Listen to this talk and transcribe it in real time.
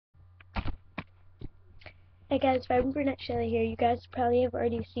Hey guys, Vibrant Brunette Shelly here. You guys probably have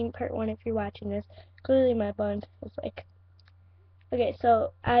already seen part 1 if you're watching this. Clearly my bun is like... Okay,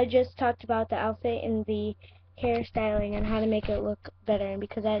 so I just talked about the outfit and the hairstyling and how to make it look better. And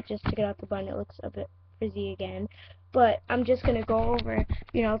because I just took it out the bun, it looks a bit frizzy again. But I'm just going to go over,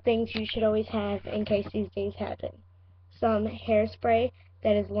 things you should always have in case these days happen. Some hairspray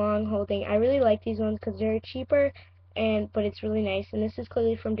that is long holding. I really like these ones because they're cheaper, but it's really nice. And this is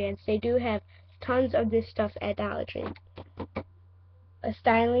clearly from Dance. They do have tons of this stuff at Dollar Tree. A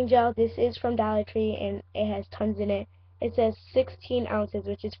styling gel. This is from Dollar Tree and it has tons in it. It says 16 ounces,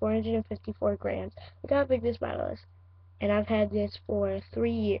 which is 454 grams. Look how big this bottle is. And I've had this for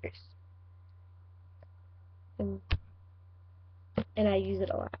 3 years. And I use it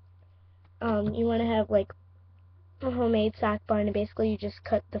a lot. You want to have like a homemade sock bun. And basically you just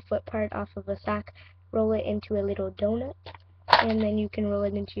cut the foot part off of a sock, roll it into a little donut, and then you can roll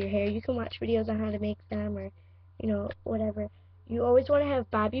it into your hair. You can watch videos on how to make them, or whatever. You always want to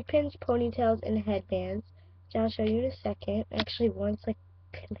have bobby pins, ponytails, and headbands, which I'll show you in a second. Actually, one's like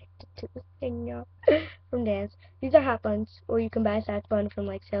connected to the thing, y'all, from Dance. These are hot buns, or you can buy a sock bun from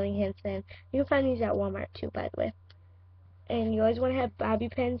like Sally Hansen. You can find these at Walmart too, by the way. And you always want to have bobby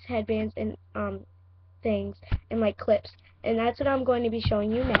pins, headbands, and things, and like clips. And that's what I'm going to be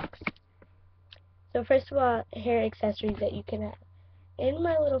showing you next. So first of all, hair accessories that you can have. In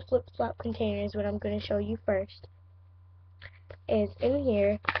my little flip-flop containers, what I'm going to show you first is in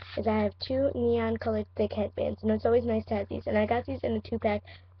here is I have 2 neon colored thick headbands, and it's always nice to have these. And I got these in a 2-pack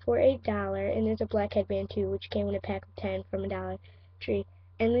for $1, and there's a black headband too, which came in a pack of 10 from a Dollar Tree.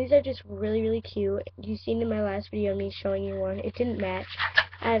 And these are just really, really cute. You've seen in my last video me showing you one. It didn't match.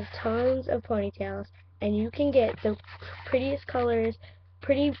 I have tons of ponytails, and you can get the prettiest colors,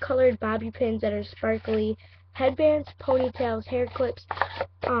 pretty colored bobby pins that are sparkly, headbands, ponytails, hair clips,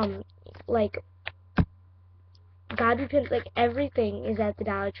 like bobby pins, like everything is at the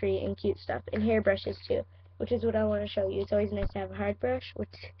Dollar Tree, and cute stuff, and hairbrushes too, which is what I want to show you. It's always nice to have a hard brush,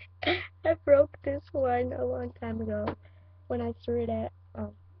 which I broke this one a long time ago when I threw it at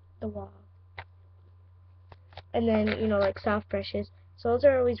the wall. And then, like soft brushes. So those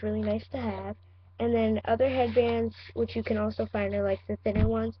are always really nice to have. And then other headbands, which you can also find, are like the thinner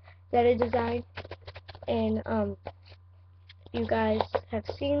ones that I designed. And you guys have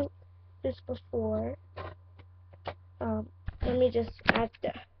seen this before. Let me just add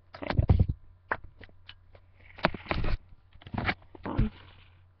the kind of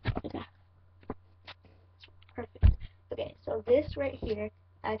yeah. Perfect. Okay, so this right here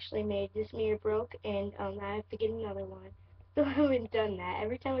actually made this mirror broke, and I have to get another one. Still haven't done that.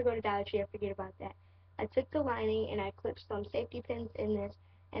 Every time I go to Dollar Tree, I forget about that. I took the lining and I clipped some safety pins in this,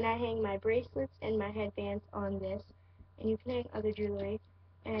 and I hang my bracelets and my headbands on this, and you can hang other jewelry.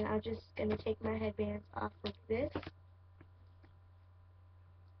 And I'm just gonna take my headbands off of this.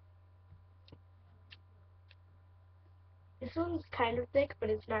 This one's kind of thick, but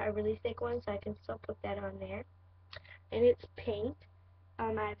it's not a really thick one, so I can still put that on there. And it's pink.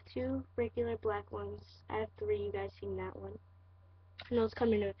 I have 2 regular black ones. I have 3. You guys seen that one? And those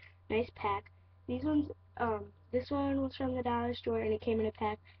come in a nice pack. These ones, this one was from the Dollar Store, and it came in a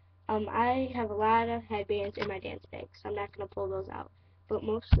pack. I have a lot of headbands in my dance bag, so I'm not gonna pull those out. But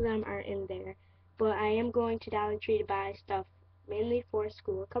most of them are in there. But I am going to Dollar Tree to buy stuff mainly for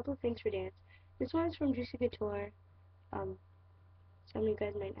school. A couple of things for dance. This one is from Juicy Couture. Some of you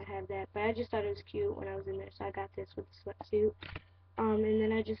guys might not have that, but I just thought it was cute when I was in there, so I got this with the sweatsuit. And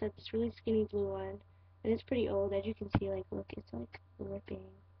then I just have this really skinny blue one, and it's pretty old. As you can see, like, look, it's like ripping,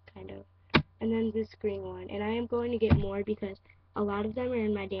 kind of. And then this green one, and I am going to get more because a lot of them are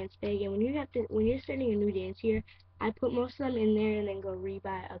in my dance bag. And when you're starting a new dance year, I put most of them in there and then go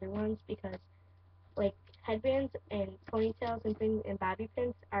re-buy other ones because, like, headbands and ponytails and things and bobby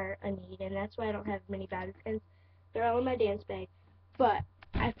pins are a need, and that's why I don't have many bobby pins. They're all in my dance bag, but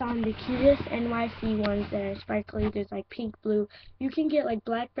I found the cutest NYC ones that are sparkly. There's like pink, blue. You can get like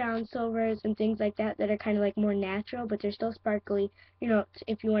black, brown, silvers, and things like that that are kind of like more natural, but they're still sparkly,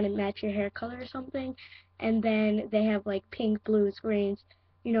 if you want to match your hair color or something. And then they have like pink, blues, greens,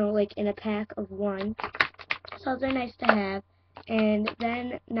 like in a pack of 1. So those are nice to have. And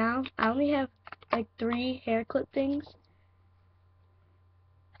then now I only have like 3 hair clip things.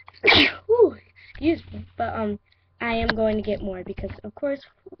 Ooh, excuse me. But I am going to get more because, of course,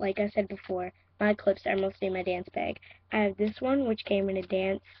 like I said before, my clips are mostly in my dance bag. I have this one, which came in a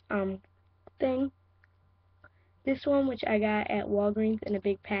dance thing. This one, which I got at Walgreens in a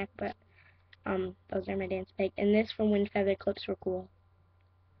big pack, but those are my dance bag. And this from Wind Feather clips were cool.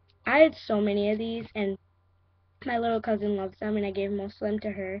 I had so many of these, and my little cousin loves them, and I gave most of them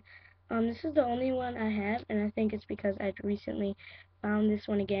to her. This is the only one I have, and I think it's because I recently found this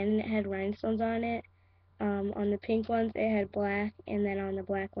one again, and it had rhinestones on it. On the pink ones, it had black, and then on the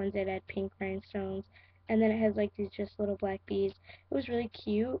black ones, it had pink rhinestones. And then it has like these just little black beads. It was really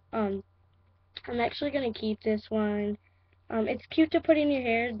cute. I'm actually gonna keep this one. It's cute to put in your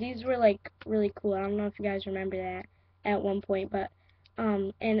hair. These were like really cool. I don't know if you guys remember that at one point, but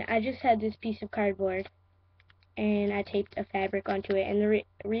and I just had this piece of cardboard and I taped a fabric onto it. And the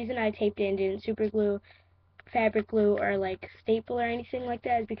reason I taped it and didn't super glue, fabric glue, or like staple or anything like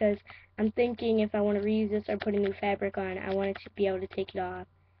that is because I'm thinking if I want to reuse this or put a new fabric on, I want it to be able to take it off.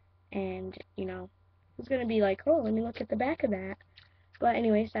 And you know, it's gonna be like, oh, let me look at the back of that. But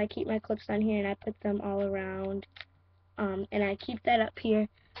anyways, I keep my clips on here and I put them all around. And I keep that up here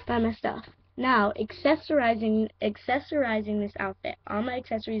by my stuff. Now, accessorizing this outfit. All my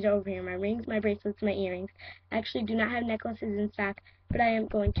accessories are over here. My rings, my bracelets, my earrings. I actually do not have necklaces in stock, but I am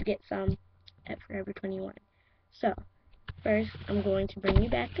going to get some at Forever 21. So, first, I'm going to bring you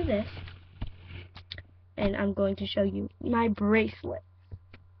back to this, and I'm going to show you my bracelet.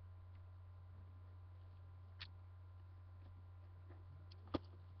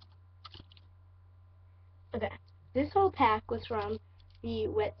 Okay, this whole pack was from the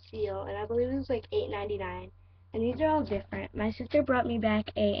Wet Seal, and I believe it was like $8.99. And these are all different. My sister brought me back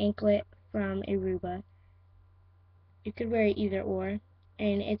a anklet from Aruba. You could wear it either or,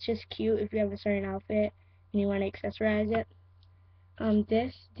 and it's just cute if you have a certain outfit and you want to accessorize it.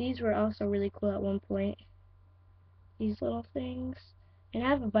 These were also really cool at one point. These little things, and I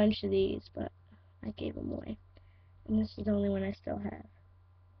have a bunch of these, but I gave them away. And this is the only one I still have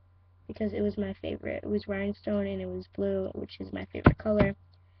because it was my favorite. It was rhinestone and it was blue, which is my favorite color.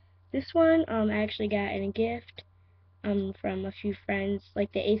 This one, I actually got in a gift from a few friends,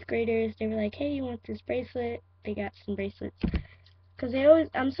 like the 8th graders. They were like, hey, you want this bracelet? They got some bracelets. Because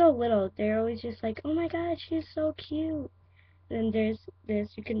I'm so little, they're always just like, oh my god, she's so cute. And then there's this,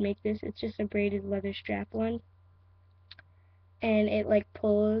 you can make this, it's just a braided leather strap one. And it like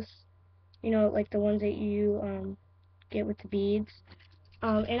pulls, you know, like the ones that you get with the beads.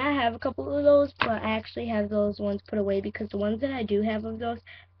 And I have a couple of those, but I actually have those ones put away because the ones that I do have of those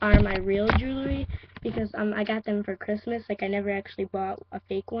are my real jewelry because I got them for Christmas. Like I never actually bought a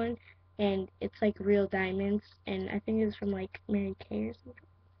fake one, and it's like real diamonds, and I think it's from like Mary Kay or something.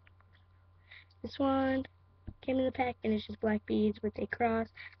 This one came in the pack and it's just black beads with a cross.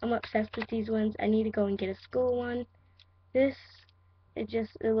 I'm obsessed with these ones. I need to go and get a school one. This,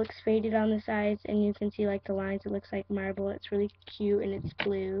 it looks faded on the sides and you can see like the lines. It looks like marble. It's really cute and it's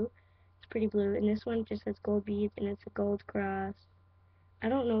blue. It's pretty blue. And this one just has gold beads and it's a gold cross. I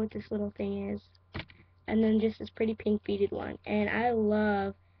don't know what this little thing is. And then just this pretty pink beaded one. And I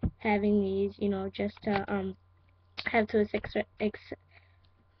love having these, you know, just to have to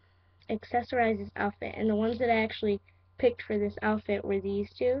accessorize this outfit. And the ones that I actually picked for this outfit were these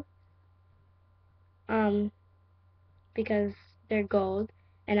two. Because they're gold.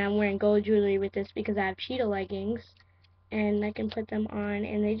 And I'm wearing gold jewelry with this because I have cheetah leggings. And I can put them on.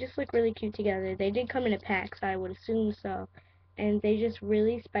 And they just look really cute together. They did come in a pack, so I would assume so. And they just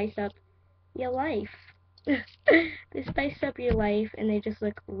really spice up your life. They spice up your life. And they just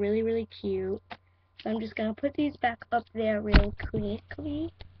look really, really cute. So I'm just going to put these back up there real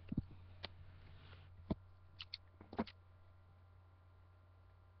quickly.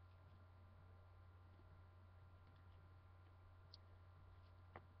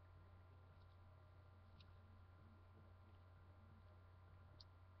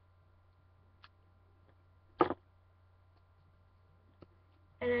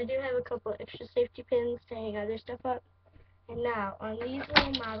 And I do have a couple extra safety pins to hang other stuff up. And now, on these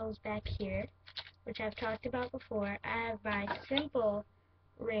little models back here, which I've talked about before, I have my simple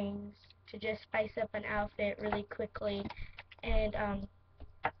rings to just spice up an outfit really quickly. And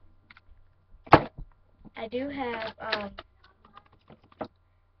I do have, I'm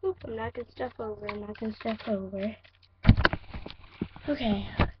knocking stuff over. Okay,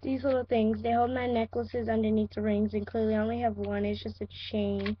 these little things, they hold my necklaces underneath the rings, and clearly I only have one. It's just a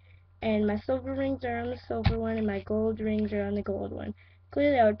chain. And my silver rings are on the silver one, and my gold rings are on the gold one.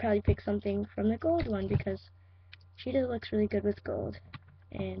 Clearly I would probably pick something from the gold one, because cheetah looks really good with gold.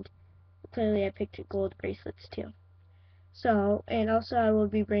 And clearly I picked gold bracelets too. So, and also I will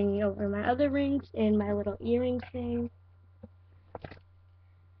be bringing over my other rings and my little earring thing.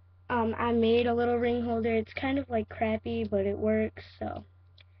 I made a little ring holder. It's kind of like crappy, but it works, so.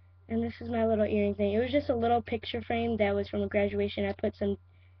 And this is my little earring thing. It was just a little picture frame that was from a graduation. I put some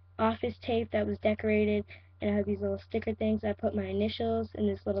office tape that was decorated, and I have these little sticker things. I put my initials in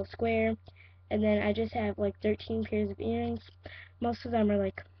this little square, and then I just have like 13 pairs of earrings. Most of them are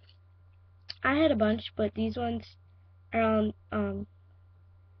like I had a bunch, but these ones are on,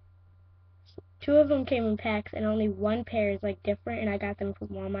 two of them came in packs, and only one pair is like different, and I got them from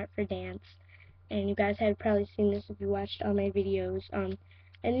Walmart for dance. And you guys have probably seen this if you watched all my videos.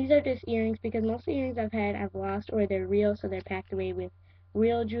 And these are just earrings, because most of the earrings I've lost, or they're real, so they're packed away with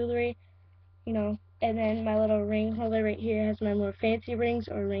real jewelry, you know. And then my little ring holder right here has my more fancy rings,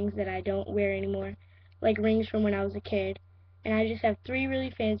 or rings that I don't wear anymore, like rings from when I was a kid. And I just have 3 really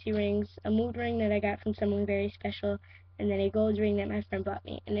fancy rings, a mood ring that I got from someone very special, and then a gold ring that my friend bought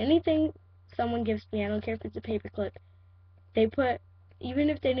me. And anything someone gives me, I don't care if it's a paperclip, they put, even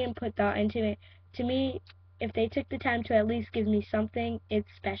if they didn't put thought into it, to me, if they took the time to at least give me something, it's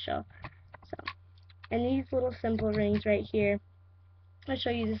special. So, and these little simple rings right here, I'll show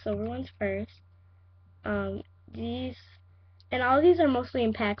you the silver ones first. These, and all these are mostly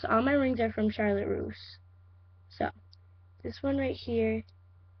in packs. All my rings are from Charlotte Russe. So, this one right here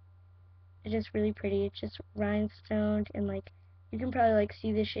is just really pretty. It's just rhinestoned, and like, you can probably like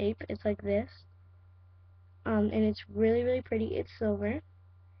see the shape. It's like this. And it's really, really pretty. It's silver.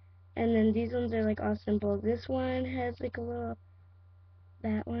 And then these ones are like all simple. This one has like a little,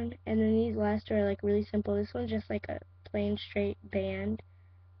 that one, and then these last two are like really simple. This one's just like a plain straight band.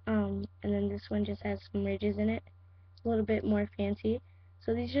 And then this one just has some ridges in it, a little bit more fancy.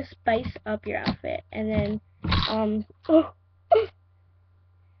 So these just spice up your outfit. And then, and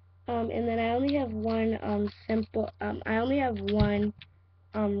then I only have one I only have one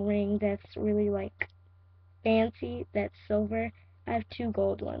ring that's really like fancy, that's silver. I have 2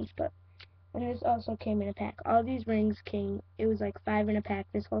 gold ones, but, and this also came in a pack. All these rings came, it was like 5 in a pack,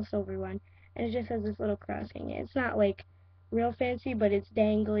 this whole silver one. And it just has this little cross hanging. It's not like real fancy, but it's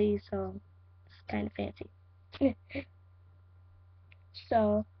dangly, so it's kind of fancy.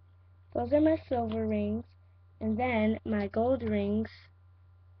 So, those are my silver rings. And then my gold rings,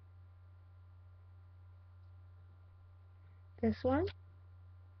 this one,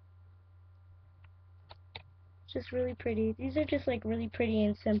 just really pretty. These are just like really pretty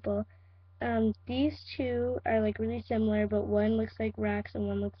and simple. These two are like really similar, but one looks like rocks and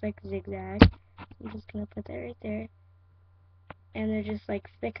one looks like zigzag. I'm just gonna put that right there. And they're just like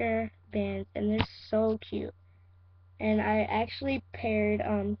thicker bands, and they're so cute. And I actually paired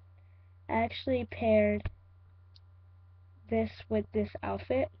this with this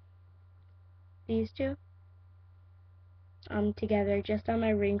outfit, these two, together just on my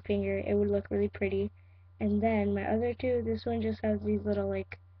ring finger. It would look really pretty. And then my other two, this one just has these little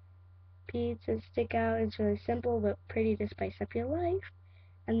like beads that stick out. It's really simple but pretty to spice up your life.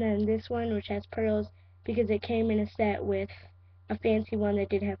 And then this one, which has pearls, because it came in a set with a fancy one that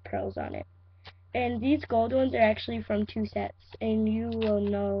did have pearls on it. And these gold ones are actually from 2 sets, and you'll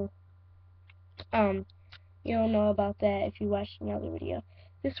know about that if you watched another video.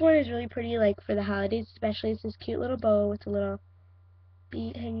 This one is really pretty, like for the holidays, especially. It's this cute little bow with a little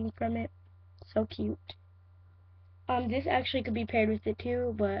bead hanging from it. So cute. This actually could be paired with it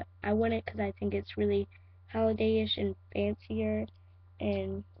too, but I wouldn't, because I think it's really holiday-ish and fancier.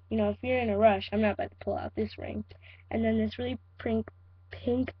 And, you know, if you're in a rush, I'm not about to pull out this ring. And then this really pink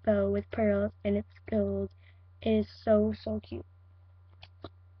bow with pearls, and it's gold. It is so, so cute.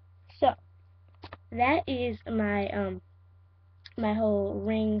 So, that is my, my whole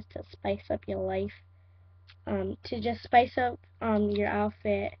rings to spice up your life. To just spice up, your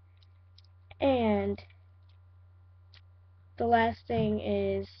outfit. And the last thing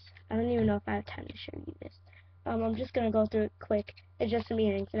is, I don't even know if I have time to show you this. I'm just going to go through it quick. It's just some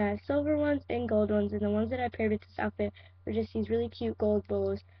earrings. And I have silver ones and gold ones. And the ones that I paired with this outfit were just these really cute gold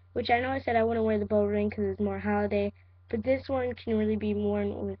bows. Which I know I said I wouldn't wear the bow ring because it's more holiday. But this one can really be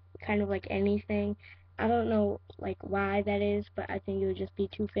worn with kind of like anything. I don't know like why that is, but I think it would just be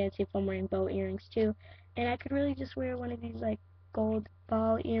too fancy if I'm wearing bow earrings too. And I could really just wear one of these like gold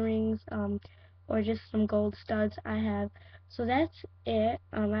ball earrings, or just some gold studs I have. So that's it.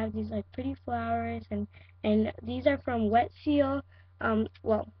 I have these like pretty flowers, and these are from Wet Seal.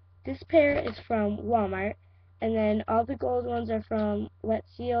 Well, this pair is from Walmart, and then all the gold ones are from Wet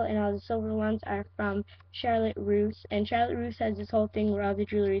Seal, and all the silver ones are from Charlotte Russe. And Charlotte Russe has this whole thing where all the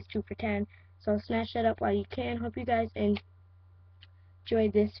jewelry is 2 for $10. So snatch that up while you can. Hope you guys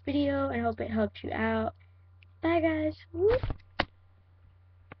enjoyed this video, and hope it helped you out. Bye guys. Woo!